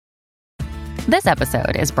This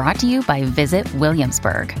episode is brought to you by Visit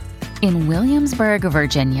Williamsburg. In Williamsburg,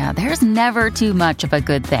 Virginia, there's never too much of a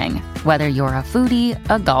good thing. Whether you're a foodie,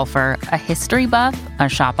 a golfer, a history buff, a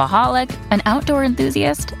shopaholic, an outdoor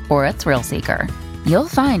enthusiast, or a thrill seeker, you'll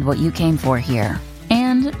find what you came for here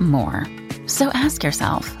and more. So ask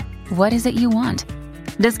yourself, what is it you want?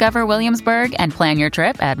 Discover Williamsburg and plan your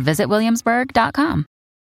trip at visitwilliamsburg.com.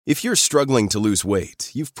 If you're struggling to lose weight,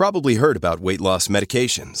 you've probably heard about weight loss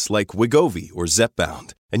medications like Wegovy or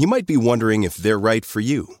Zepbound, and you might be wondering if they're right for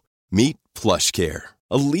you. Meet PlushCare,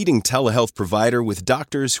 a leading telehealth provider with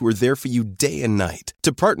doctors who are there for you day and night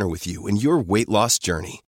to partner with you in your weight loss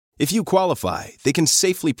journey. If you qualify, they can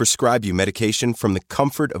safely prescribe you medication from the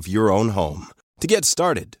comfort of your own home. To get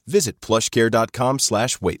started, visit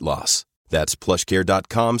plushcare.com/weight-loss. That's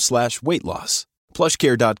plushcare.com/weight-loss.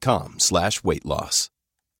 plushcare.com/weight-loss.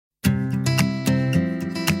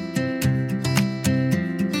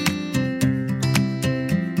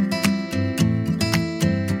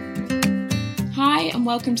 Hi, and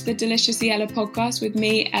welcome to the Deliciously Ella podcast with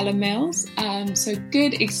me, Ella Mills. So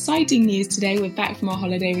good, exciting news today. We're back from our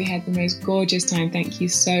holiday. We had the most gorgeous time. Thank you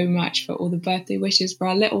so much for all the birthday wishes for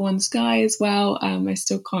our little one, Sky, as well. I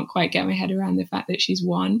still can't quite get my head around the fact that she's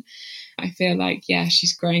 1. I feel like,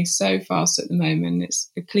 she's growing so fast at the moment.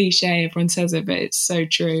 It's a cliche, everyone says it, but it's so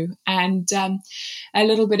true. And a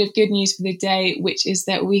little bit of good news for the day, which is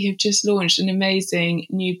that we have just launched an amazing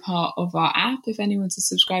new part of our app. If anyone's a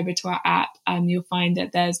subscriber to our app, you'll find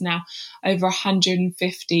that there's now over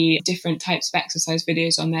 150 different types of exercise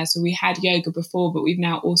videos on there. So we had yoga before, but we've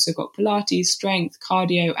now also got Pilates, strength,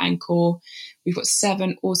 cardio, and core. We've got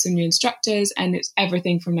 7 awesome new instructors, and it's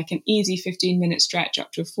everything from like an easy 15-minute stretch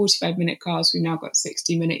up to a 45-minute class. We've now got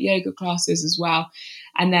 60-minute yoga classes as well.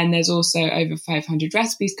 And then there's also over 500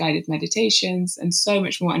 recipes, guided meditations, and so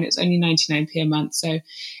much more. And it's only 99p a month. So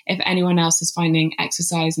if anyone else is finding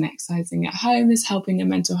exercise and exercising at home is helping their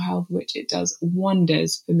mental health, which it does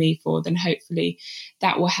wonders for me for, then hopefully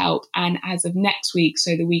that will help. And as of next week,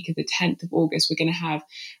 so the week of the 10th of August, we're going to have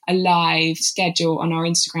a live schedule on our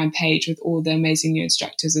Instagram page with all the amazing new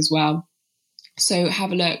instructors as well. So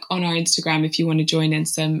have a look on our Instagram if you want to join in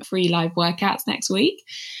some free live workouts next week.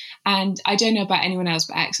 And I don't know about anyone else,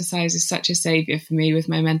 but exercise is such a savior for me with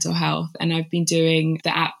my mental health. And I've been doing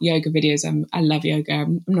the app yoga videos. I love yoga.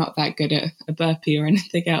 I'm not that good at a burpee or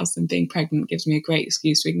anything else. And being pregnant gives me a great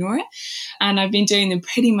excuse to ignore it. And I've been doing them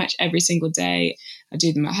pretty much every single day. I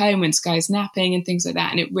do them at home when Sky's napping and things like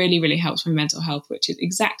that. And it really, really helps my mental health, which is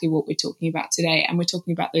exactly what we're talking about today. And we're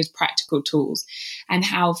talking about those practical tools and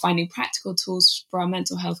how finding practical tools for our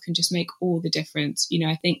mental health can just make all the difference. You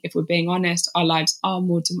know, I think if we're being honest, our lives are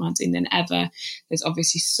more demanding than ever. There's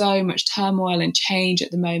obviously so much turmoil and change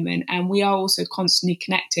at the moment. And we are also constantly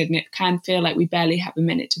connected, and it can feel like we barely have a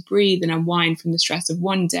minute to breathe and unwind from the stress of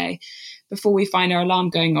one day before we find our alarm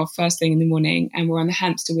going off first thing in the morning and we're on the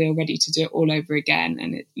hamster wheel ready to do it all over again.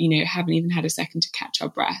 And, haven't even had a second to catch our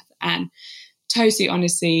breath. And totally,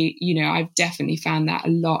 honestly, I've definitely found that a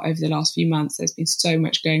lot over the last few months. There's been so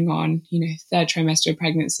much going on, 3rd trimester of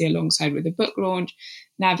pregnancy alongside with a book launch,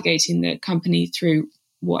 navigating the company through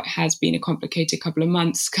what has been a complicated couple of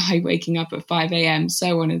months, Sky waking up at 5 a.m,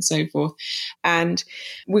 so on and so forth. And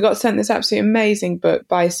we got sent this absolutely amazing book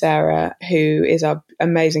by Sarah, who is our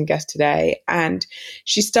amazing guest today. And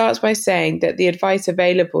she starts by saying that the advice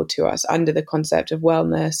available to us under the concept of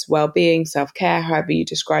wellness, well-being, self-care, however you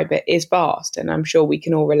describe it, is vast. And I'm sure we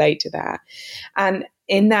can all relate to that. And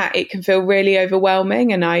in that, it can feel really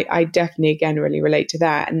overwhelming. And I definitely, again, really relate to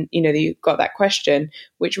that. And, you've got that question,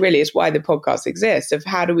 which really is why the podcast exists, of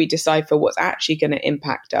how do we decipher what's actually going to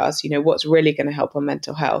impact us, what's really going to help our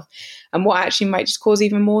mental health, and what actually might just cause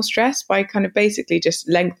even more stress by kind of basically just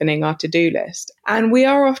lengthening our to-do list. And we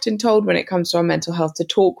are often told when it comes to our mental health to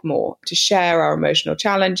talk more, to share our emotional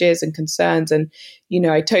challenges and concerns. And,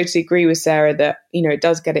 I totally agree with Sarah that, it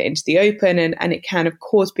does get it into the open, and it can, of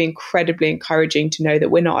course, be incredibly encouraging to know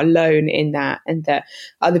that we're not alone in that, and that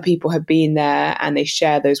other people have been there and they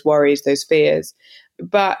share those worries, those fears.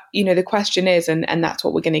 But, the question is, and that's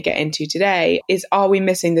what we're going to get into today, is are we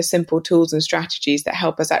missing the simple tools and strategies that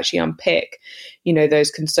help us actually unpick, those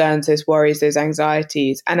concerns, those worries, those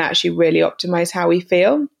anxieties, and actually really optimize how we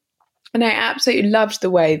feel? And I absolutely loved the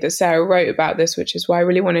way that Sarah wrote about this, which is why I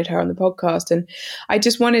really wanted her on the podcast. And I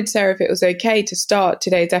just wanted, Sarah, if it was okay to start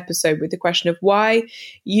today's episode with the question of why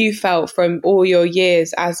you felt from all your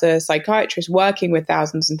years as a psychiatrist working with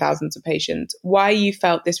thousands and thousands of patients, why you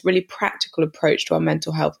felt this really practical approach to our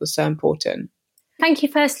mental health was so important. Thank you,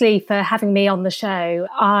 firstly, for having me on the show.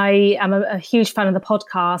 I am a huge fan of the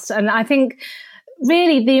podcast. And I think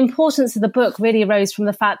really the importance of the book really arose from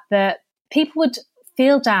the fact that people would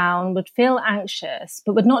feel down, would feel anxious,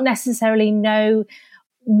 but would not necessarily know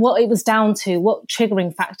what it was down to, what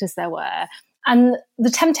triggering factors there were. And the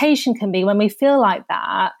temptation can be when we feel like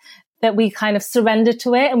that we kind of surrender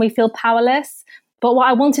to it and we feel powerless. But what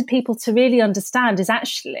I wanted people to really understand is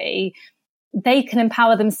actually they can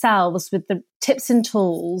empower themselves with the tips and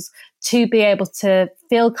tools to be able to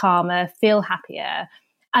feel calmer, feel happier.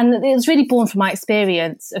 And it was really born from my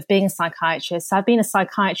experience of being a psychiatrist. So I've been a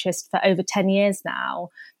psychiatrist for over 10 years now.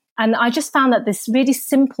 And I just found that this really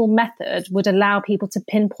simple method would allow people to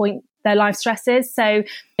pinpoint their life stresses. So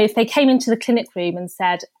if they came into the clinic room and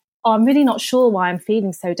said, oh, I'm really not sure why I'm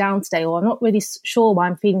feeling so down today, or I'm not really sure why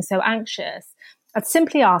I'm feeling so anxious, I'd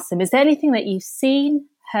simply ask them, is there anything that you've seen,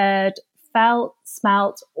 heard, felt,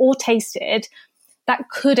 smelt, or tasted that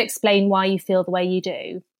could explain why you feel the way you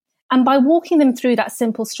do? And by walking them through that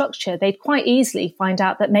simple structure, they'd quite easily find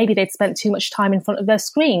out that maybe they'd spent too much time in front of their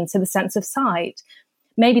screen, so the sense of sight.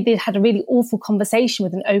 Maybe they'd had a really awful conversation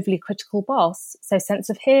with an overly critical boss, so sense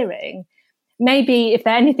of hearing. Maybe if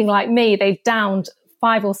they're anything like me, they've downed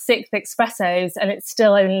 5 or 6 espressos and it's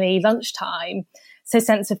still only lunchtime, so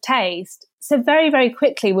sense of taste. So very, very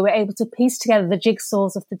quickly, we were able to piece together the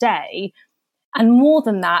jigsaws of the day, and more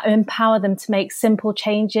than that, empower them to make simple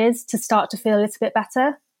changes to start to feel a little bit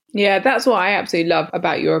better. Yeah, that's what I absolutely love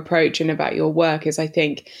about your approach and about your work is I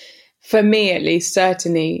think, for me at least,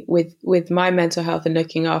 certainly with my mental health and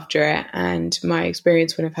looking after it and my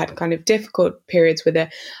experience when I've had kind of difficult periods with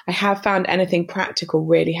it, I have found anything practical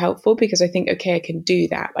really helpful because I think, okay, I can do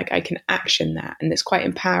that. Like I can action that, and it's quite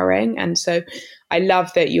empowering. And so I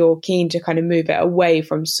love that you're keen to kind of move it away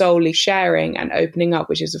from solely sharing and opening up,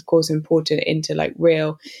 which is of course important, into like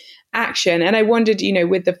real action. And I wondered,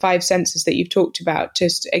 with the 5 senses that you've talked about,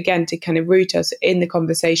 just again to kind of root us in the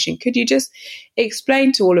conversation, could you just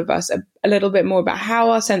explain to all of us a little bit more about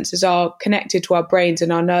how our senses are connected to our brains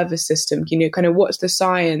and our nervous system? Kind of what's the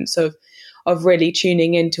science of really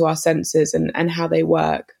tuning into our senses and how they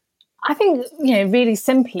work? I think, really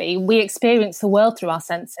simply, we experience the world through our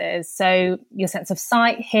senses. So your sense of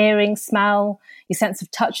sight, hearing, smell, your sense of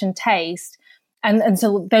touch and taste. And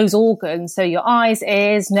so those organs, so your eyes,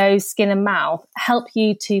 ears, nose, skin and mouth, help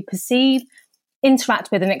you to perceive, interact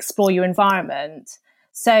with and explore your environment.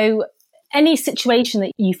 So any situation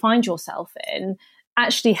that you find yourself in,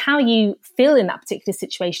 actually how you feel in that particular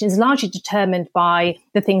situation is largely determined by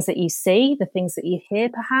the things that you see, the things that you hear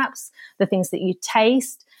perhaps, the things that you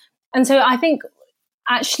taste. And so I think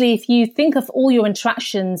actually if you think of all your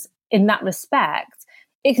interactions in that respect,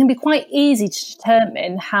 it can be quite easy to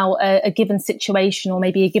determine how a given situation or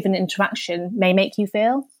maybe a given interaction may make you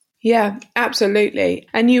feel. Yeah, absolutely.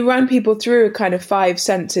 And you run people through a kind of 5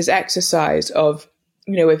 senses exercise of,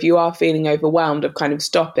 if you are feeling overwhelmed, of kind of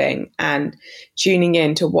stopping and tuning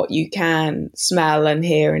in to what you can smell and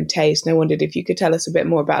hear and taste. And I wondered if you could tell us a bit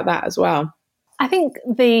more about that as well. I think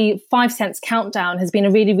the 5 sense countdown has been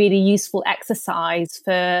a really, really useful exercise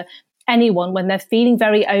for anyone when they're feeling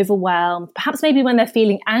very overwhelmed, perhaps maybe when they're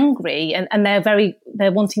feeling angry and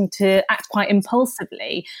they're wanting to act quite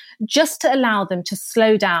impulsively, just to allow them to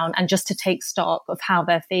slow down and just to take stock of how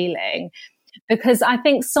they're feeling. Because I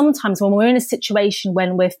think sometimes when we're in a situation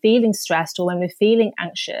when we're feeling stressed or when we're feeling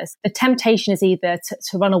anxious, the temptation is either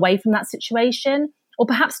to run away from that situation, or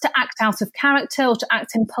perhaps to act out of character or to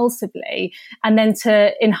act impulsively, and then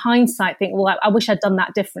to, in hindsight, think, well, I wish I'd done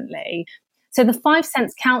that differently. So the 5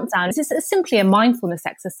 sense countdown is simply a mindfulness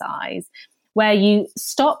exercise where you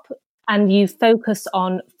stop and you focus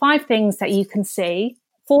on 5 things that you can see,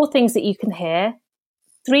 4 things that you can hear,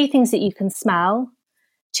 3 things that you can smell,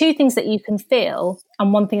 2 things that you can feel,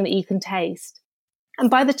 and 1 thing that you can taste. And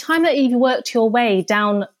by the time that you've worked your way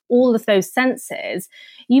down all of those senses,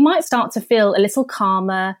 you might start to feel a little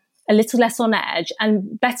calmer, a little less on edge,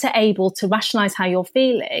 and better able to rationalize how you're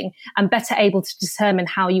feeling and better able to determine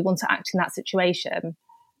how you want to act in that situation.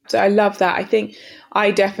 So I love that. I think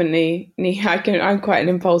I definitely I'm quite an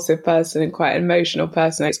impulsive person and quite an emotional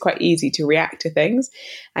person. It's quite easy to react to things,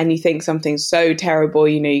 and you think something's so terrible,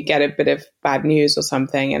 you get a bit of bad news or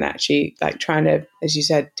something, and actually like trying to, as you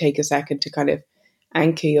said, take a second to kind of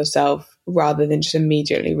anchor yourself rather than just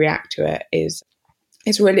immediately react to it is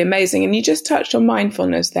really amazing. And you just touched on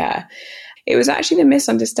mindfulness there. It was actually the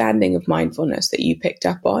misunderstanding of mindfulness that you picked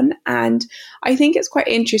up on. And I think it's quite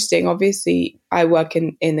interesting. Obviously, I work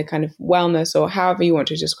in the kind of wellness, or however you want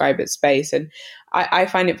to describe it, space. And I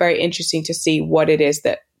find it very interesting to see what it is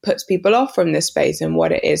that puts people off from this space and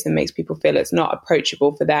what it is that makes people feel it's not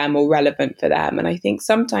approachable for them or relevant for them. And I think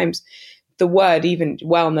sometimes the word, even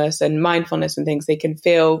wellness and mindfulness and things, they can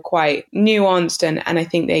feel quite nuanced, and I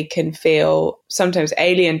think they can feel sometimes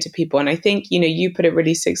alien to people. And I think, you put it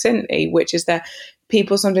really succinctly, which is that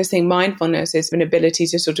people sometimes think mindfulness is an ability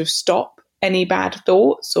to sort of stop any bad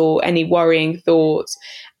thoughts or any worrying thoughts,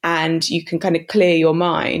 and you can kind of clear your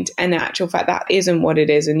mind. And in actual fact, that isn't what it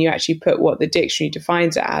is. And you actually put what the dictionary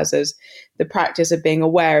defines it as the practice of being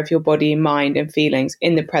aware of your body, mind and feelings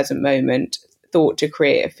in the present moment, thought to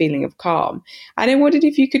create a feeling of calm. And I wondered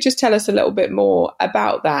if you could just tell us a little bit more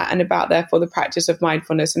about that, and about, therefore, the practice of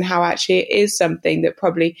mindfulness, and how actually it is something that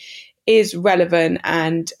probably is relevant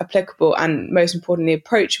and applicable, and most importantly,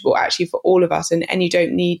 approachable actually for all of us. And you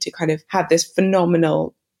don't need to kind of have this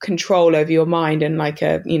phenomenal control over your mind and like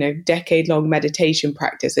a, decade-long meditation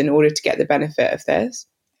practice in order to get the benefit of this.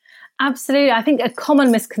 Absolutely. I think a common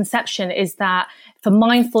misconception is that for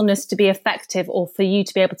mindfulness to be effective, or for you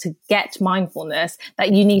to be able to get mindfulness,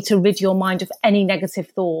 that you need to rid your mind of any negative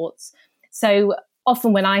thoughts. So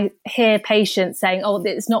often when I hear patients saying, oh,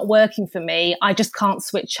 it's not working for me, I just can't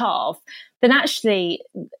switch off, then actually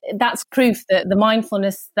that's proof that the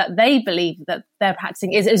mindfulness that they believe that they're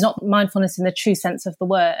practicing is not mindfulness in the true sense of the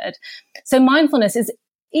word. So mindfulness is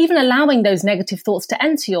even allowing those negative thoughts to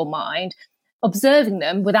enter your mind, observing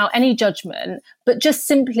them without any judgment, but just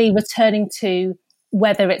simply returning to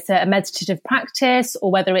whether it's a meditative practice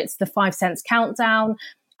or whether it's the 5 sense countdown,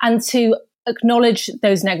 and to acknowledge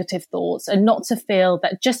those negative thoughts, and not to feel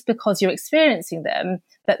that just because you're experiencing them,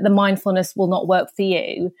 that the mindfulness will not work for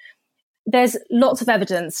you. There's lots of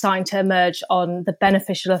evidence starting to emerge on the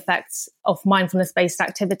beneficial effects of mindfulness-based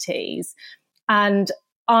activities. And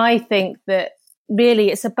I think that really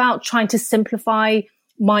it's about trying to simplify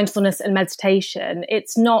mindfulness and meditation.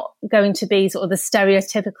 It's not going to be sort of the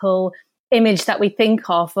stereotypical image that we think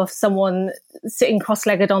of someone sitting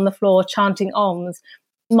cross-legged on the floor chanting OMs.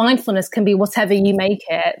 Mindfulness can be whatever you make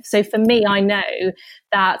it. So for me, I know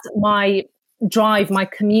that my drive, my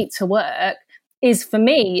commute to work is for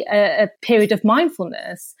me a period of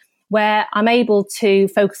mindfulness, where I'm able to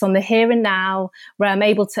focus on the here and now, where I'm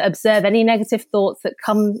able to observe any negative thoughts that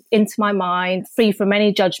come into my mind, free from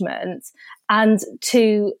any judgment, and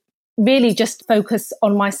to really just focus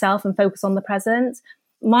on myself and focus on the present.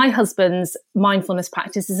 My husband's mindfulness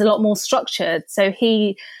practice is a lot more structured. So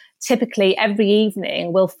he typically every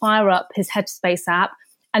evening will fire up his Headspace app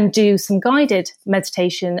and do some guided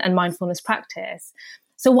meditation and mindfulness practice.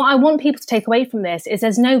 So what I want people to take away from this is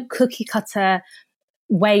there's no cookie cutter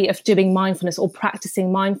way of doing mindfulness or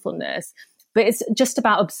practicing mindfulness, but it's just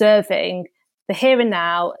about observing the here and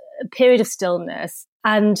now, a period of stillness.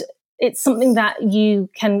 And it's something that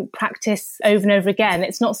you can practice over and over again.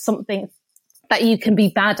 It's not something that you can be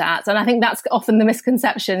bad at. And I think that's often the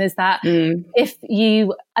misconception, is that if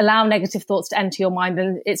you allow negative thoughts to enter your mind,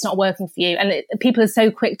 then it's not working for you. And people are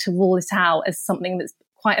so quick to rule it out as something that's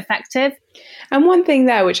quite effective. And one thing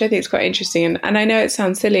there, which I think is quite interesting, and I know it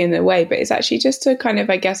sounds silly in a way, but it's actually just to kind of,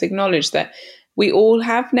 I guess, acknowledge that we all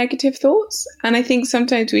have negative thoughts. And I think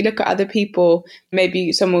sometimes we look at other people,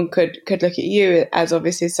 maybe someone could look at you as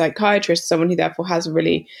obviously a psychiatrist, someone who therefore has a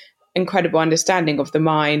really incredible understanding of the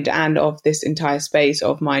mind and of this entire space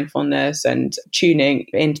of mindfulness and tuning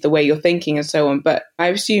into the way you're thinking and so on. But I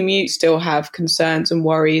assume you still have concerns and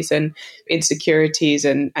worries and insecurities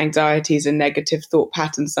and anxieties and negative thought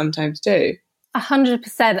patterns sometimes too.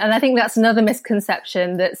 100%. And I think that's another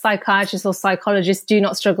misconception, that psychiatrists or psychologists do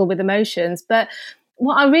not struggle with emotions. But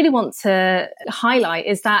what I really want to highlight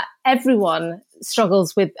is that everyone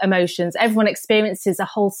struggles with emotions. Everyone experiences a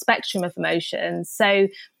whole spectrum of emotions. So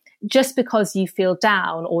just because you feel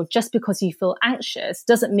down or just because you feel anxious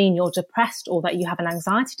doesn't mean you're depressed or that you have an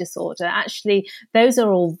anxiety disorder. Actually, those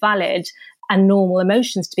are all valid and normal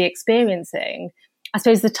emotions to be experiencing. I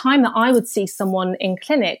suppose the time that I would see someone in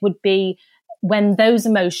clinic would be when those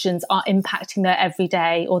emotions are impacting their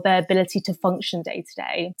everyday or their ability to function day to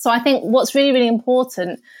day. So I think what's really, really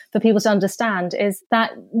important for people to understand is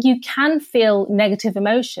that you can feel negative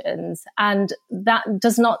emotions, and that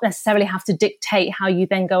does not necessarily have to dictate how you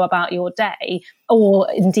then go about your day or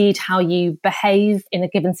indeed how you behave in a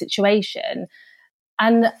given situation.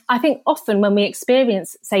 And I think often when we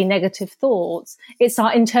experience, say, negative thoughts, it's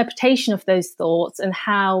our interpretation of those thoughts and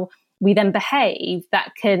how we then behave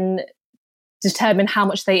that can determine how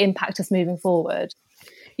much they impact us moving forward.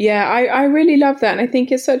 Yeah, I really love that. And I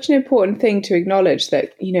think it's such an important thing to acknowledge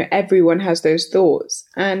that, everyone has those thoughts.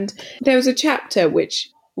 And there was a chapter which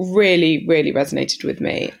really, really resonated with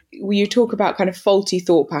me. You talk about kind of faulty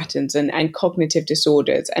thought patterns and cognitive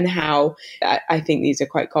disorders, and how I think these are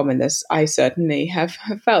quite common. This, I certainly have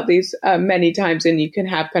felt these many times, and you can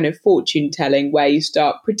have kind of fortune telling where you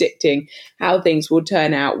start predicting how things will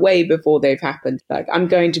turn out way before they've happened. Like, I'm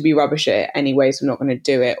going to be rubbish at it anyway, so I'm not going to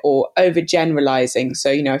do it. Or overgeneralizing.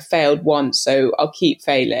 So, I failed once, so I'll keep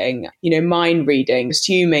failing. Mind reading,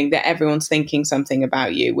 assuming that everyone's thinking something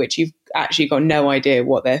about you, which you've actually got no idea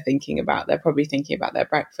what they're thinking about. They're probably thinking about their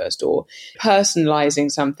breakfast. Or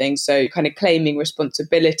personalizing something, so kind of claiming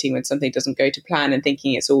responsibility when something doesn't go to plan and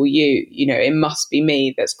thinking it's all you. It must be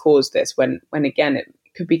me that's caused this, when again it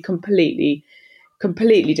could be completely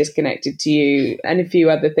disconnected to you. And a few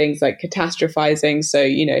other things like catastrophizing, so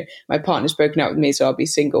my partner's broken up with me, so I'll be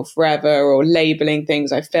single forever. Or labeling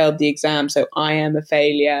things, I failed the exam, so I am a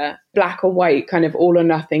failure. Black or white, kind of all or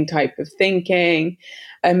nothing type of thinking.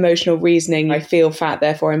 Emotional reasoning, I feel fat,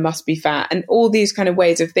 therefore I must be fat, and all these kind of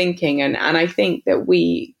ways of thinking. And I think that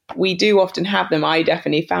we do often have them. I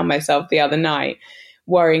definitely found myself the other night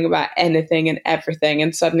worrying about anything and everything,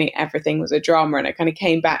 and suddenly everything was a drama. And I kind of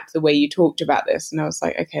came back to the way you talked about this, and I was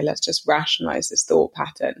like, okay, let's just rationalize this thought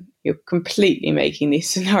pattern. You're completely making these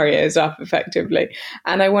scenarios up effectively.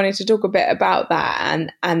 And I wanted to talk a bit about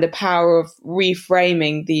that and the power of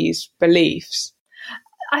reframing these beliefs.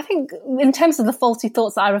 I think in terms of the faulty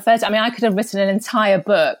thoughts that I referred to, I could have written an entire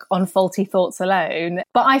book on faulty thoughts alone.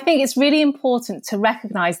 But I think it's really important to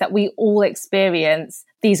recognize that we all experience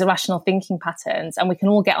these irrational thinking patterns, and we can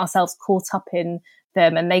all get ourselves caught up in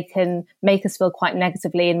them, and they can make us feel quite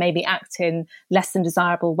negatively and maybe act in less than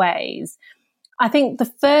desirable ways. I think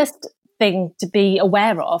the first thing to be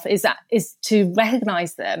aware of is to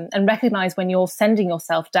recognize them, and recognize when you're sending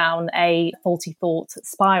yourself down a faulty thought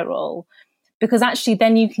spiral. Because actually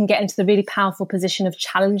then you can get into the really powerful position of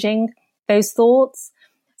challenging those thoughts.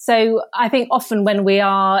 So I think often when we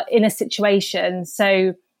are in a situation,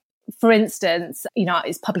 so for instance,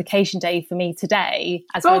 it's publication day for me today.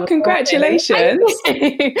 Congratulations.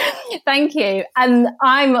 Thank you. And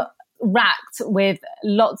I'm racked with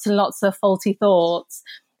lots and lots of faulty thoughts.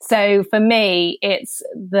 So for me, it's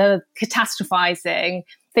the catastrophizing,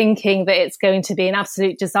 thinking that it's going to be an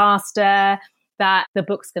absolute disaster, that the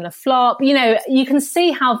book's going to flop. You can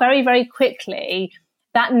see how very, very quickly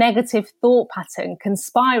that negative thought pattern can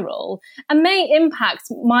spiral and may impact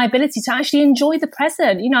my ability to actually enjoy the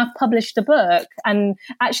present. I've published a book and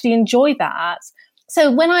actually enjoy that.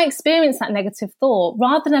 So when I experience that negative thought,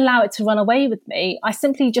 rather than allow it to run away with me, I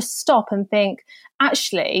simply just stop and think,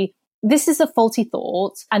 actually, this is a faulty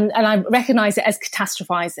thought. And I recognize it as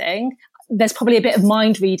catastrophizing. There's probably a bit of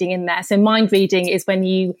mind reading in there. So mind reading is when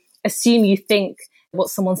you assume you think what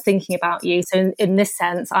someone's thinking about you. So in this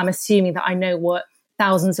sense, I'm assuming that I know what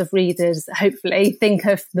thousands of readers hopefully think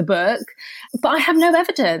of the book, but I have no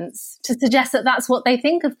evidence to suggest that that's what they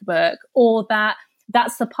think of the book, or that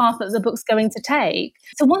that's the path that the book's going to take.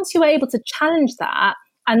 So once you're able to challenge that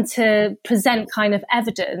and to present kind of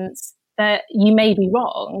evidence that you may be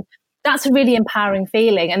wrong, that's a really empowering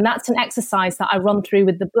feeling. And that's an exercise that I run through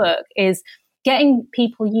with the book, is getting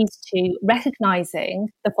people used to recognizing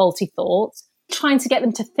the faulty thoughts, trying to get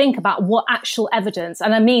them to think about what actual evidence,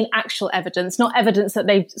 and I mean actual evidence, not evidence that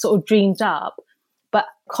they've sort of dreamed up, but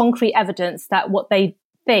concrete evidence that what they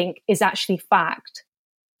think is actually fact.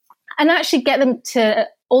 And actually get them to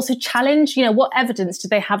also challenge, what evidence do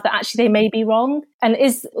they have that actually they may be wrong? And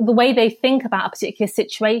is the way they think about a particular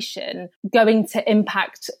situation going to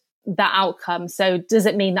impact that outcome? So does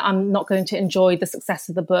it mean that I'm not going to enjoy the success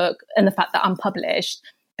of the book and the fact that I'm published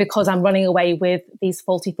because I'm running away with these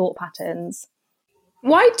faulty thought patterns?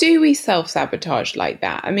 Why do we self-sabotage like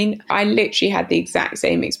that? I literally had the exact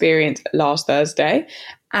same experience last Thursday,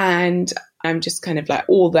 and I'm just kind of like,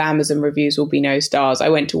 all the Amazon reviews will be no stars. I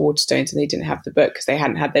went to Waterstones and they didn't have the book because they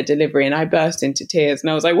hadn't had their delivery, and I burst into tears, and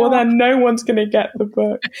I was like, well, then no one's going to get the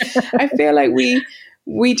book. I feel like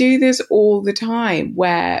we do this all the time,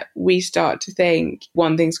 where we start to think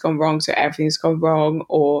one thing's gone wrong, so everything's gone wrong,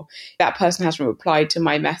 or that person hasn't replied to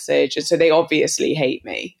my message, and so they obviously hate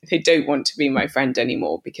me. They don't want to be my friend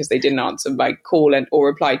anymore because they didn't answer my call or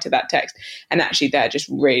reply to that text. And actually they're just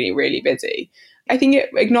really, really busy. I think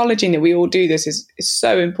acknowledging that we all do this is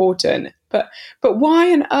so important. But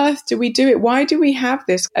why on earth do we do it? Why do we have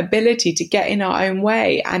this ability to get in our own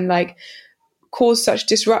way and cause such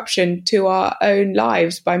disruption to our own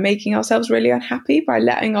lives by making ourselves really unhappy, by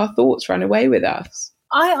letting our thoughts run away with us?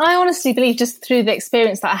 I honestly believe, just through the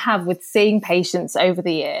experience that I have with seeing patients over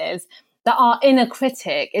the years, that our inner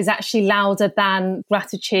critic is actually louder than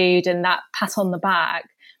gratitude and that pat on the back.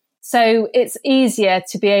 So it's easier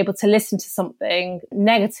to be able to listen to something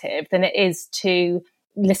negative than it is to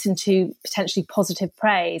listen to potentially positive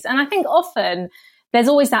praise. And I think often there's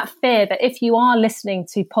always that fear that if you are listening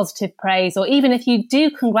to positive praise, or even if you do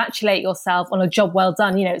congratulate yourself on a job well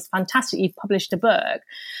done, you know, it's fantastic, you've published a book,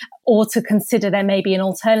 or to consider there may be an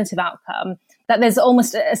alternative outcome, that there's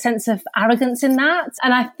almost a sense of arrogance in that.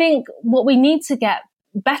 And I think what we need to get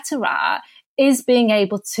better at is being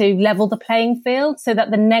able to level the playing field so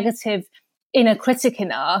that the negative inner critic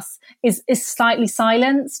in us is slightly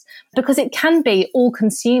silenced, because it can be all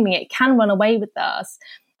consuming. It can run away with us.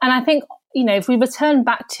 And I think, you know, if we return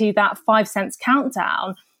back to that 5 cents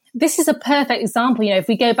countdown, this is a perfect example. You know, if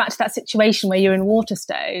we go back to that situation where you're in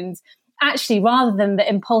Waterstones, actually, rather than the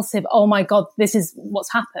impulsive, oh my God, this is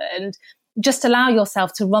what's happened, just allow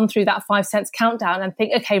yourself to run through that 5 cents countdown and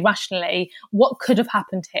think, okay, rationally, what could have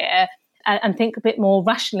happened here? And think a bit more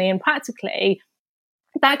rationally and practically.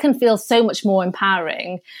 That can feel so much more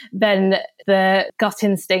empowering than the gut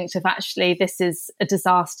instinct of actually, this is a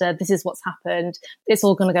disaster, this is what's happened, it's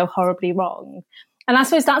all going to go horribly wrong. And I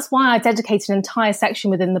suppose that's why I dedicated an entire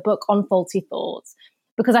section within the book on faulty thoughts,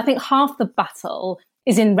 because I think half the battle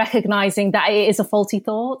is in recognizing that it is a faulty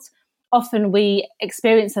thought. Often we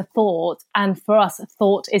experience a thought, and for us, a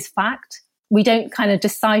thought is fact. We don't kind of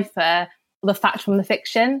decipher the fact from the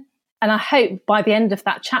fiction. And I hope by the end of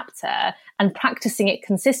that chapter and practicing it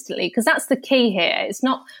consistently, because that's the key here. It's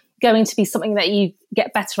not going to be something that you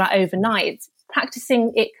get better at overnight. It's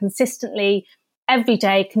practicing it consistently every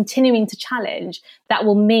day, continuing to challenge, that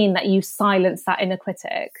will mean that you silence that inner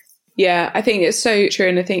critic. Yeah, I think it's so true.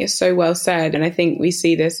 And I think it's so well said. And I think we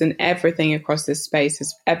see this in everything across this space,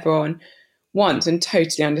 as everyone wants, and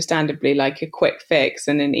totally understandably, like a quick fix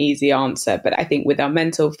and an easy answer. But I think with our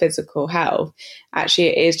mental, physical health, actually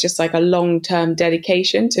it is just like a long-term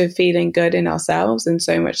dedication to feeling good in ourselves. And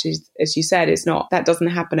so much, as you said, it's not, that doesn't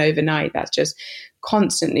happen overnight. That's just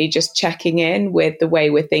constantly just checking in with the way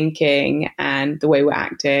we're thinking and the way we're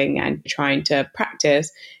acting, and trying to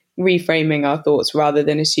practice reframing our thoughts rather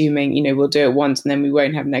than assuming, you know, we'll do it once and then we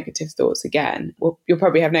won't have negative thoughts again. Well, you'll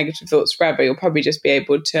probably have negative thoughts forever. You'll probably just be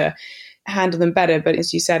able to handle them better. But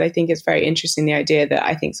as you said, I think it's very interesting, the idea that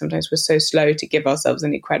I think sometimes we're so slow to give ourselves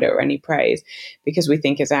any credit or any praise because we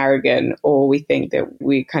think it's arrogant, or we think that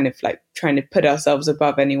we kind of like trying to put ourselves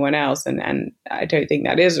above anyone else. And I don't think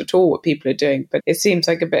that is at all what people are doing. But it seems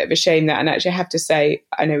like a bit of a shame that, and actually I have to say,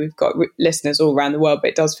 I know we've got listeners all around the world, but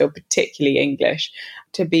it does feel particularly English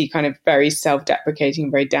to be kind of very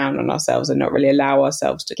self-deprecating, very down on ourselves, and not really allow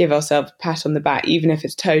ourselves to give ourselves a pat on the back, even if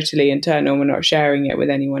it's totally internal, we're not sharing it with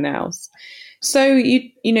anyone else. So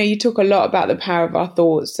you talk a lot about the power of our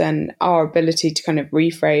thoughts and our ability to kind of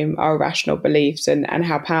reframe our rational beliefs, and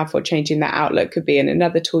how powerful changing that outlook could be. And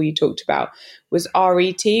another tool you talked about was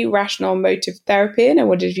RET, Rational Emotive Therapy. And I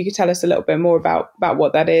wondered if you could tell us a little bit more about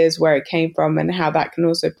what that is, where it came from, and how that can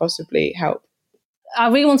also possibly help. I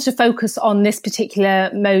really wanted to focus on this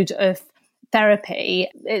particular mode of therapy.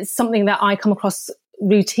 It's something that I come across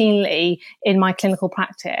routinely in my clinical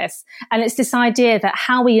practice. And it's this idea that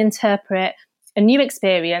how we interpret a new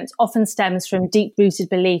experience often stems from deep-rooted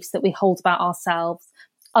beliefs that we hold about ourselves,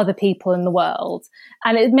 other people in the world.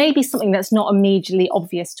 And it may be something that's not immediately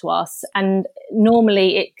obvious to us. And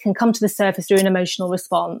normally it can come to the surface through an emotional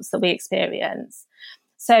response that we experience.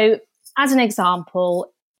 So as an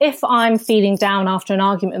example, if I'm feeling down after an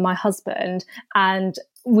argument with my husband and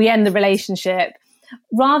we end the relationship,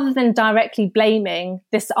 rather than directly blaming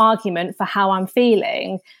this argument for how I'm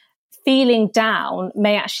feeling down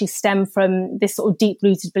may actually stem from this sort of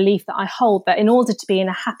deep-rooted belief that I hold, that in order to be in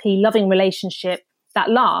a happy, loving relationship that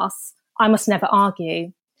lasts, I must never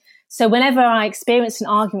argue. So whenever I experience an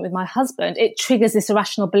argument with my husband, it triggers this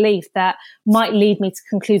irrational belief that might lead me to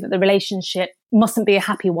conclude that the relationship mustn't be a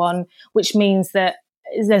happy one, which means that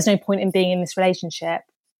there's no point in being in this relationship.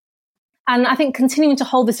 And I think continuing to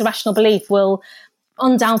hold this irrational belief will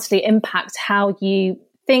undoubtedly impact how you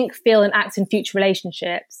think, feel, and act in future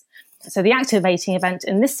relationships. So the activating event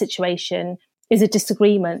in this situation is a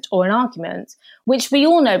disagreement or an argument, which we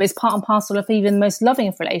all know is part and parcel of even the most loving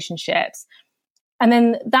of relationships. And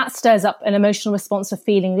then that stirs up an emotional response of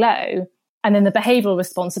feeling low, and then the behavioral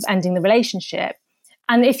response of ending the relationship.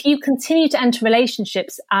 And if you continue to enter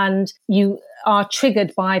relationships and you are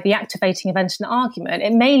triggered by the activating event in an argument,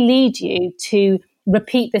 it may lead you to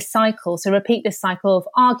repeat this cycle. So repeat this cycle of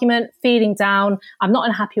argument, feeling down, I'm not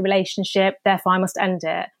in a happy relationship, therefore I must end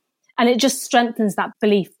it. And it just strengthens that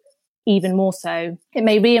belief even more so. It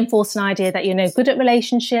may reinforce an idea that you're no good at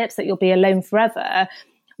relationships, that you'll be alone forever,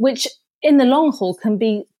 which in the long haul can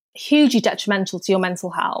be hugely detrimental to your mental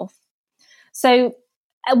health. So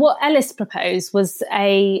What Ellis proposed was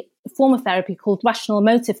a form of therapy called rational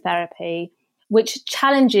emotive therapy, which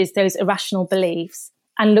challenges those irrational beliefs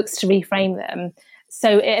and looks to reframe them.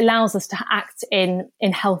 So it allows us to act in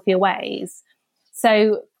healthier ways.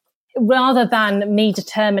 So rather than me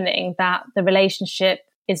determining that the relationship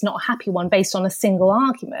is not a happy one based on a single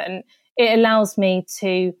argument, it allows me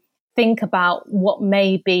to think about what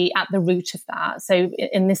may be at the root of that. So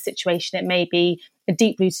in this situation, it may be a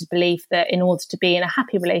deep-rooted belief that in order to be in a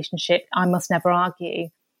happy relationship, I must never argue.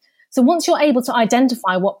 So once you're able to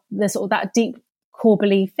identify what the sort of that deep core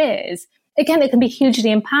belief is, again, it can be hugely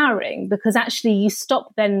empowering, because actually you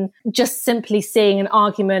stop then just simply seeing an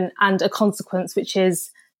argument and a consequence, which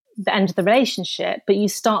is the end of the relationship, but you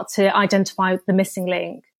start to identify the missing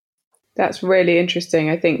link. That's really interesting.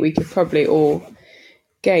 I think we could probably all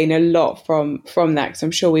gain a lot from that, because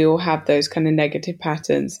I'm sure we all have those kind of negative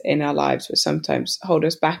patterns in our lives which sometimes hold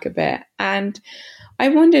us back a bit. And I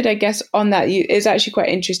wondered, I guess, on that, it's actually quite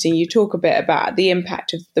interesting. You talk a bit about the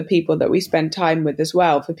impact of the people that we spend time with as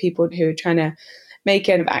well, for people who are trying to make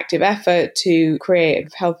an active effort to create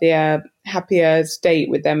a healthier, happier state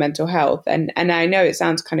with their mental health. And I know it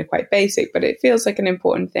sounds kind of quite basic, but it feels like an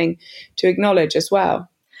important thing to acknowledge as well.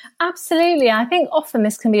 Absolutely. I think often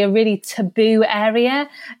this can be a really taboo area,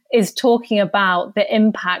 is talking about the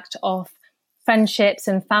impact of friendships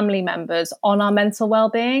and family members on our mental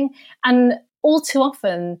well-being. And all too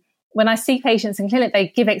often, when I see patients in clinic, they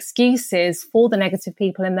give excuses for the negative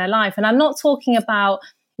people in their life. And I'm not talking about,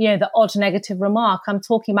 the odd negative remark. I'm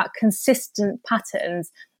talking about consistent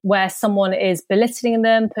patterns where someone is belittling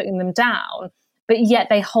them, putting them down, but yet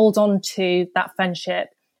they hold on to that friendship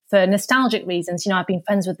for nostalgic reasons. I've been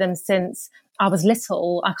friends with them since I was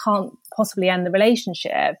little. I can't possibly end the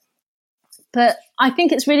relationship. But I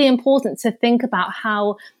think it's really important to think about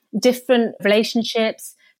how different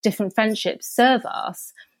relationships, different friendships serve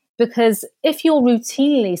us. Because if you're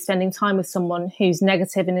routinely spending time with someone who's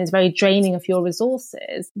negative and is very draining of your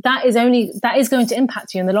resources, that is going to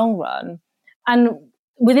impact you in the long run. And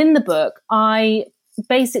within the book, I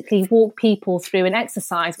basically walk people through an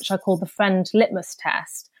exercise which I call the friend litmus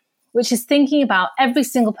test, which is thinking about every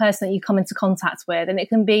single person that you come into contact with. And it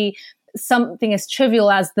can be something as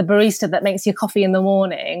trivial as the barista that makes your coffee in the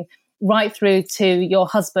morning, right through to your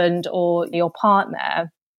husband or your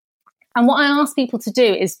partner. And what I ask people to do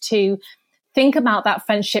is to think about that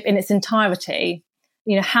friendship in its entirety.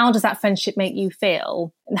 How does that friendship make you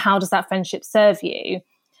feel? And how does that friendship serve you?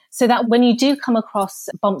 So that when you do come across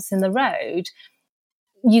bumps in the road,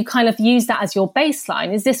 you kind of use that as your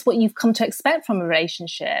baseline. Is this what you've come to expect from a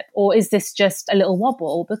relationship? Or is this just a little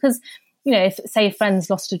wobble? Because, if, say, a friend's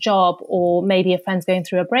lost a job, or maybe a friend's going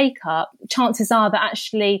through a breakup, chances are that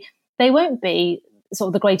actually they won't be sort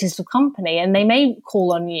of the greatest of company, and they may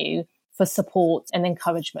call on you for support and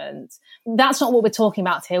encouragement. That's not what we're talking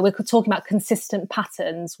about here. We're talking about consistent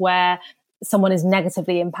patterns where someone is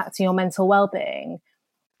negatively impacting your mental well-being.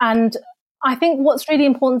 And I think what's really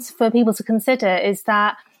important for people to consider is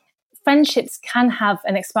that friendships can have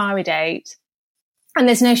an expiry date, and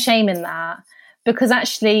there's no shame in that, because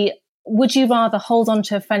actually, would you rather hold on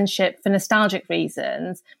to a friendship for nostalgic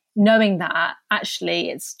reasons, knowing that actually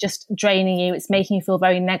it's just draining you, it's making you feel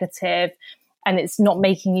very negative, and it's not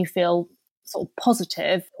making you feel sort of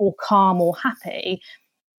positive or calm or happy?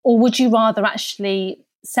 Or would you rather actually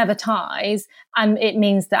sever ties, and it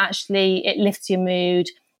means that actually it lifts your mood,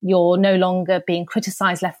 you're no longer being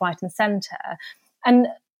criticized left, right and center? And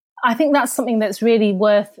I think that's something that's really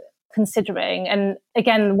worth considering. And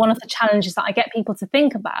again, one of the challenges that I get people to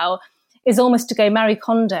think about is almost to go Marie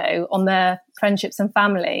Kondo on their friendships and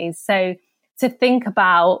families. So to think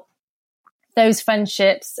about those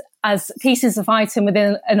friendships as pieces of item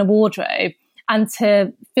within a wardrobe, and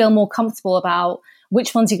to feel more comfortable about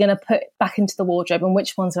which ones you're going to put back into the wardrobe and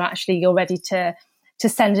which ones are actually you're ready to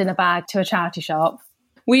send in a bag to a charity shop.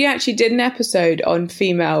 We actually did an episode on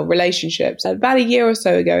female relationships about a year or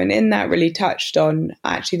so ago, and in that really touched on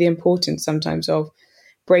actually the importance sometimes of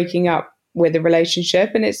breaking up with a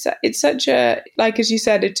relationship. And it's such a, like, as you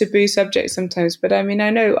said, a taboo subject sometimes. But I mean, I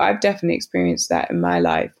know I've definitely experienced that in my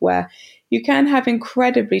life, where you can have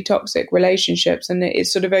incredibly toxic relationships, and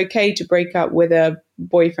it's sort of okay to break up with a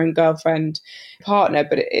boyfriend, girlfriend, partner,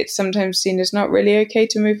 but it's sometimes seen as not really okay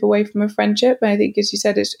to move away from a friendship. And I think, as you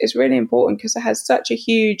said, it's really important because it has such a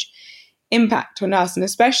huge impact on us. And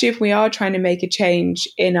especially if we are trying to make a change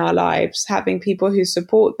in our lives, having people who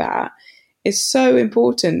support that is so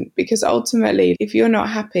important, because ultimately, if you're not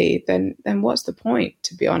happy, then what's the point,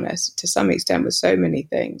 to be honest, to some extent, with so many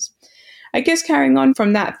things. I guess carrying on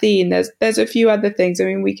from that theme, there's a few other things. I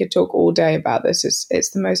mean, we could talk all day about this. It's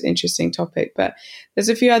the most interesting topic, but there's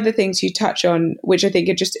a few other things you touch on, which I think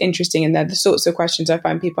are just interesting. And they're the sorts of questions I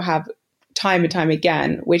find people have time and time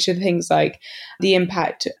again, which are things like the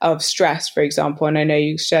impact of stress, for example. And I know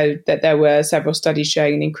you showed that there were several studies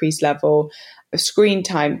showing an increased level of screen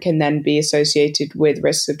time can then be associated with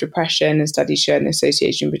risks of depression, and studies show an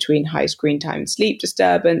association between high screen time and sleep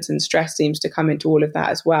disturbance, and stress seems to come into all of that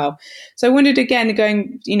as well. So I wondered, again,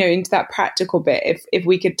 going, into that practical bit, if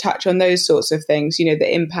we could touch on those sorts of things,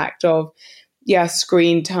 the impact of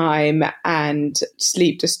screen time and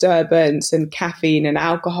sleep disturbance and caffeine and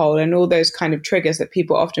alcohol and all those kind of triggers that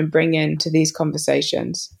people often bring into these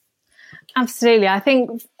conversations. Absolutely. I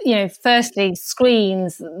think, firstly,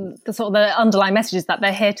 screens, the underlying message is that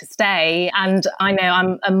they're here to stay. And I know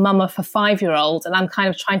I'm a mum of a 5-year-old, and I'm kind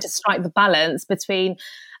of trying to strike the balance between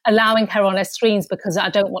allowing her on her screens because I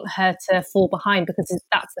don't want her to fall behind, because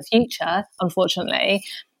that's the future, unfortunately,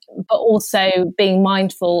 but also being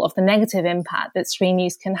mindful of the negative impact that screen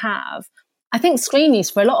use can have. I think screen use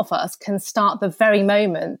for a lot of us can start the very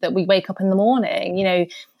moment that we wake up in the morning.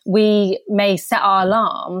 We may set our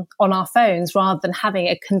alarm on our phones rather than having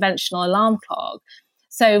a conventional alarm clock.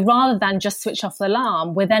 So rather than just switch off the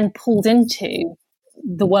alarm, we're then pulled into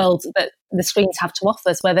the world that the screens have to offer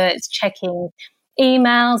us, whether it's checking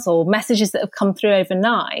emails or messages that have come through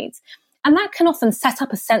overnight. And that can often set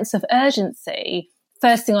up a sense of urgency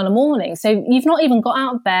first thing on a morning. So you've not even got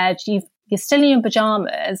out of bed, you're still in your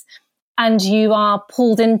pajamas, and you are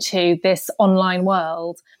pulled into this online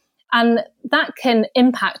world. And that can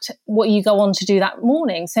impact what you go on to do that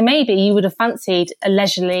morning. So maybe you would have fancied a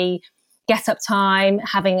leisurely get-up time,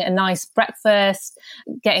 having a nice breakfast,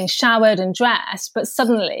 getting showered and dressed, but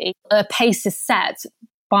suddenly a pace is set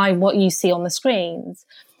by what you see on the screens.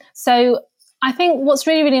 So I think what's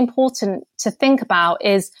really, really important to think about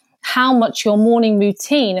is how much your morning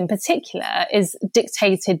routine in particular is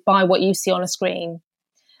dictated by what you see on a screen.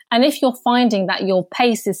 And if you're finding that your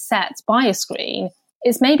pace is set by a screen,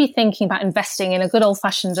 it's maybe thinking about investing in a good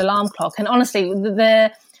old-fashioned alarm clock. And honestly,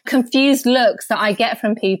 the confused looks that I get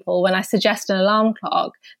from people when I suggest an alarm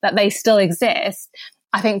clock, that they still exist,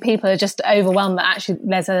 I think people are just overwhelmed that actually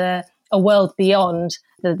there's a world beyond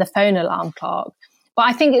the phone alarm clock. But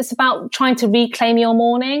I think it's about trying to reclaim your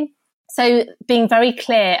morning. So being very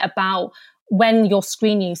clear about when your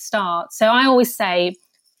screen use starts. So I always say,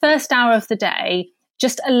 first hour of the day,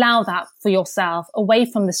 just allow that for yourself away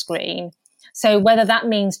from the screen. So whether that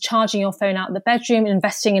means charging your phone out of the bedroom,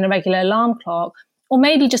 investing in a regular alarm clock, or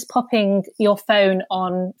maybe just popping your phone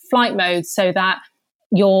on flight mode so that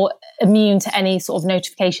you're immune to any sort of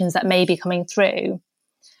notifications that may be coming through.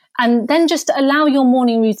 And then just allow your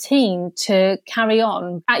morning routine to carry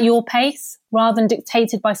on at your pace rather than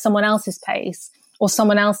dictated by someone else's pace or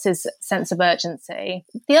someone else's sense of urgency.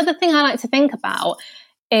 The other thing I like to think about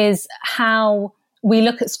is how we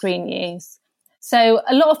look at screen use. So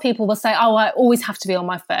a lot of people will say, I always have to be on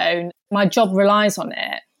my phone. My job relies on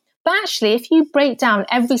it. But actually, if you break down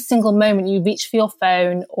every single moment you reach for your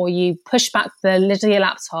phone or you push back the lid of your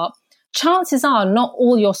laptop, chances are not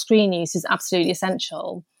all your screen use is absolutely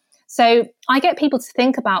essential. So I get people to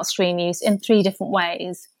think about screen use in 3 different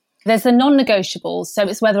ways. There's the non-negotiables. So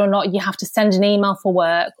it's whether or not you have to send an email for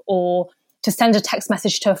work, or to send a text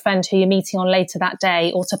message to a friend who you're meeting on later that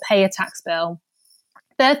day, or to pay a tax bill.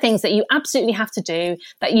 There are things that you absolutely have to do,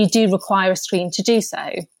 that you do require a screen to do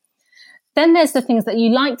so. Then there's the things that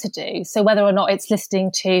you like to do. So whether or not it's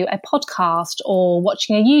listening to a podcast or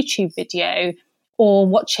watching a YouTube video or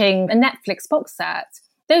watching a Netflix box set,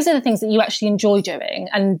 those are the things that you actually enjoy doing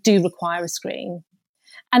and do require a screen.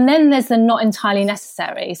 And then there's the not entirely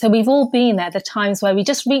necessary. So we've all been there, the times where we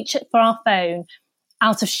just reach for our phone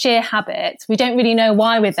out of sheer habit. We don't really know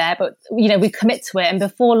why we're there, but we commit to it. And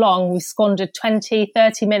before long, we've squandered 20,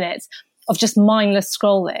 30 minutes of just mindless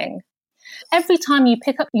scrolling. Every time you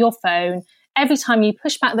pick up your phone, every time you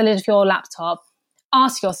push back the lid of your laptop,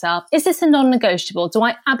 ask yourself, is this a non-negotiable? Do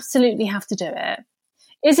I absolutely have to do it?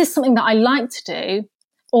 Is this something that I like to do?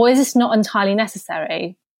 Or is this not entirely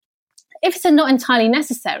necessary? If it's not entirely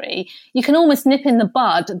necessary, you can almost nip in the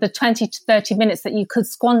bud the 20 to 30 minutes that you could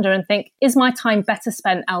squander and think, is my time better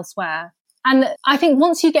spent elsewhere? And I think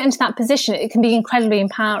once you get into that position, it can be incredibly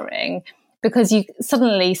empowering, because you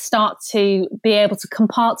suddenly start to be able to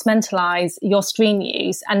compartmentalize your screen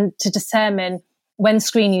use and to determine when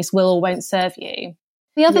screen use will or won't serve you.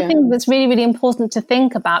 The other thing that's really, really important to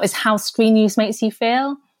think about is how screen use makes you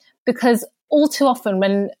feel, because all too often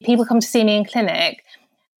when people come to see me in clinic,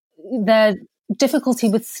 the difficulty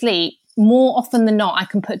with sleep more often than not, I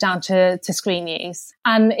can put down to screen use.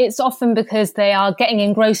 And it's often because they are getting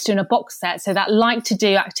engrossed in a box set, so that like to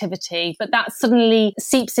do activity, but that suddenly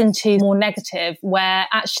seeps into more negative, where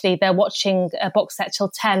actually they're watching a box set till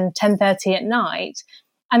 10:30 at night.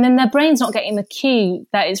 And then their brain's not getting the cue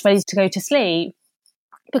that it's ready to go to sleep.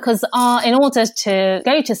 Because in order to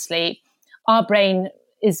go to sleep, our brain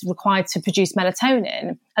is required to produce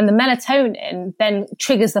melatonin. And the melatonin then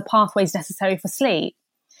triggers the pathways necessary for sleep.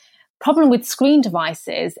 Problem with screen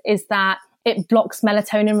devices is that it blocks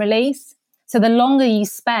melatonin release. So the longer you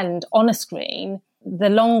spend on a screen, the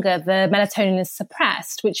longer the melatonin is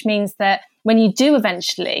suppressed, which means that when you do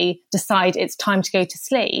eventually decide it's time to go to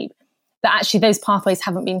sleep, that actually those pathways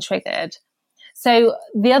haven't been triggered. So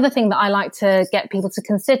the other thing that I like to get people to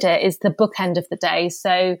consider is the bookend of the day.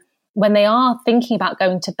 So when they are thinking about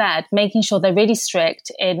going to bed, making sure they're really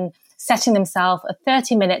strict in setting themselves a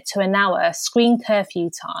 30-minute to an hour screen curfew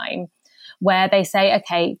time, where they say,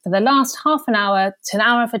 okay, for the last half an hour to an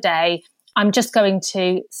hour of a day, I'm just going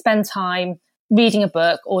to spend time reading a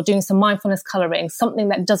book or doing some mindfulness colouring, something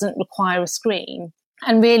that doesn't require a screen,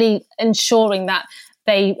 and really ensuring that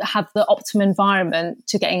they have the optimum environment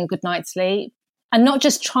to getting a good night's sleep. And not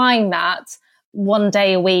just trying that one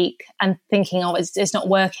day a week and thinking, oh, it's not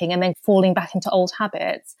working, and then falling back into old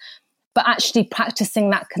habits, but actually practicing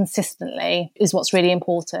that consistently is what's really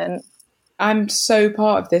important. I'm so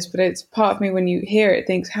part of this, but it's part of me when you hear it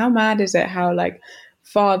thinks, how mad is it how like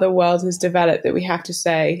far the world has developed that we have to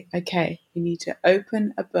say, okay, we need to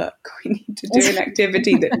open a book, we need to do an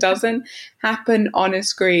activity that doesn't happen on a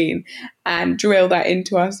screen, and drill that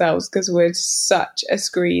into ourselves because we're such a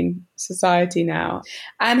screen society now.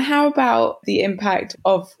 And how about the impact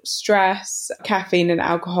of stress, caffeine and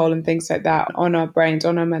alcohol and things like that on our brains,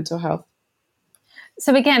 on our mental health?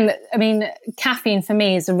 So again, I mean, caffeine for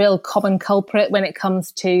me is a real common culprit when it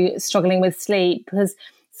comes to struggling with sleep, because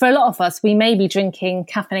for a lot of us, we may be drinking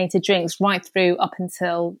caffeinated drinks right through up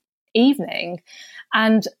until evening,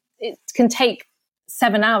 and it can take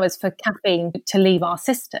 7 hours for caffeine to leave our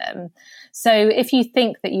system. So if you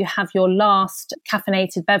think that you have your last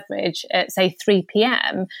caffeinated beverage at, say, 3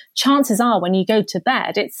 p.m, chances are when you go to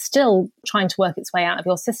bed, it's still trying to work its way out of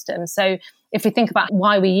your system. So if we think about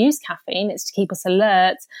why we use caffeine, it's to keep us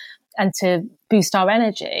alert and to boost our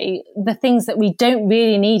energy. The things that we don't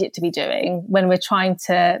really need it to be doing when we're trying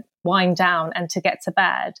to wind down and to get to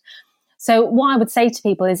bed. So what I would say to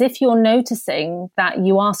people is, if you're noticing that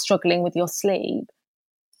you are struggling with your sleep,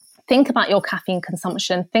 think about your caffeine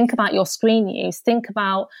consumption, think about your screen use, think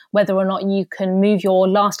about whether or not you can move your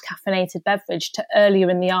last caffeinated beverage to earlier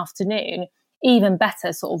in the afternoon, even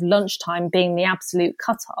better, sort of lunchtime being the absolute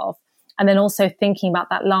cutoff. And then also thinking about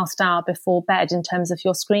that last hour before bed in terms of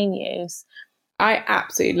your screen use. I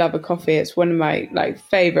absolutely love a coffee. It's one of my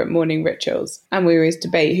favorite morning rituals. And we always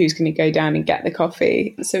debate who's going to go down and get the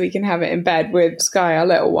coffee so we can have it in bed with Sky, our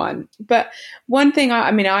little one. But one thing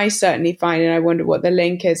I certainly find, and I wonder what the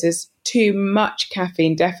link is too much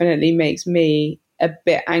caffeine definitely makes me a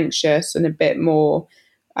bit anxious and a bit more,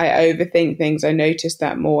 I overthink things. I notice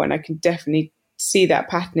that more, and I can definitely see that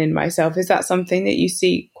pattern in myself. Is that something that you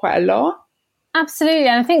see quite a lot? Absolutely.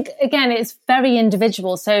 And I think, again, it's very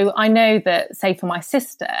individual. So I know that, say, for my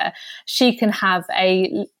sister, she can have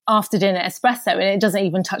a after dinner espresso and it doesn't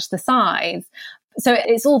even touch the sides. So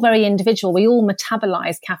it's all very individual. We all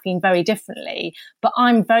metabolize caffeine very differently. But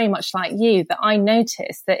I'm very much like you, that I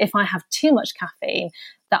notice that if I have too much caffeine,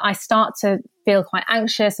 that I start to feel quite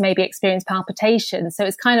anxious, maybe experience palpitations. So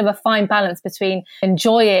it's kind of a fine balance between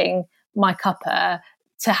enjoying my cuppa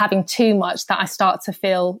to having too much that I start to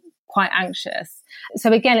feel quite anxious.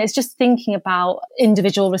 So again, it's just thinking about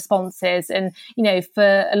individual responses. And,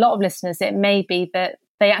 for a lot of listeners, it may be that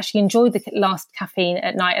they actually enjoy the last caffeine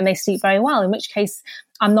at night and they sleep very well, in which case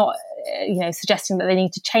I'm not, suggesting that they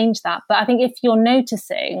need to change that. But I think if you're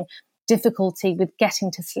noticing difficulty with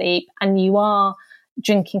getting to sleep and you are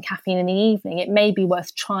drinking caffeine in the evening, it may be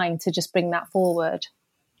worth trying to just bring that forward.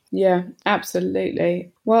 Yeah,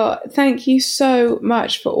 absolutely. Well, thank you so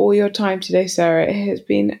much for all your time today, Sarah. It has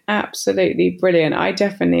been absolutely brilliant. I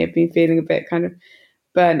definitely have been feeling a bit kind of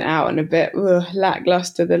burnt out and a bit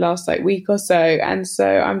lackluster the last week or so. And so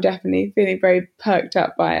I'm definitely feeling very perked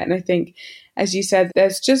up by it. And I think, as you said,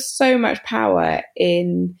 there's just so much power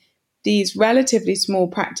in these relatively small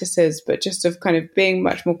practices, but just of kind of being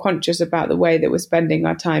much more conscious about the way that we're spending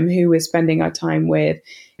our time, who we're spending our time with,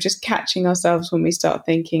 just catching ourselves when we start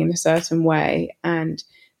thinking in a certain way. And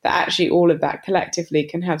that actually all of that collectively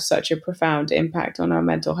can have such a profound impact on our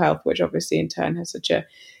mental health, which obviously in turn has such a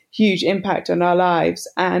huge impact on our lives.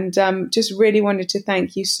 And just really wanted to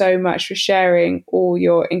thank you so much for sharing all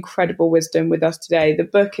your incredible wisdom with us today. The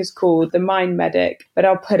book is called The Mind Medic, but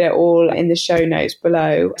I'll put it all in the show notes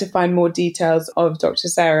below to find more details of Dr.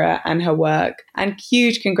 Sarah and her work. And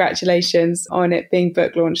huge congratulations on it being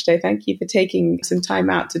book launch day. Thank you for taking some time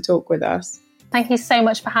out to talk with us. Thank you so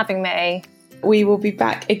much for having me. We will be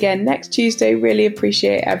back again next Tuesday. Really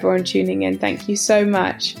appreciate everyone tuning in. Thank you so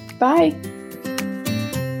much. Bye.